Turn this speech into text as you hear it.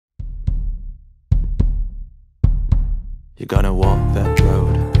You're gonna walk that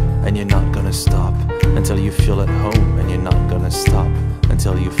road, and you're not gonna stop until you feel at home, and you're not gonna stop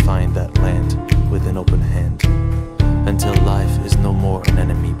until you find that land with an open hand. Until life is no more an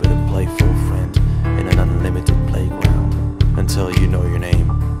enemy but a playful friend in an unlimited playground. Until you know your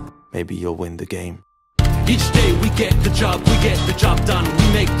name, maybe you'll win the game. Each day we get the job done.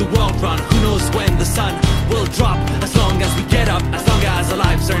 We make the world run, who knows when the sun will drop. As long as we get up, as long as our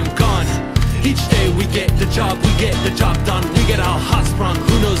lives aren't gone. Each day we get the job done. We get our hearts sprung,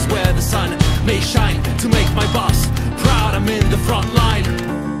 who knows where the sun may shine. To make my boss proud, I'm in the front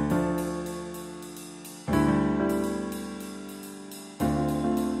line.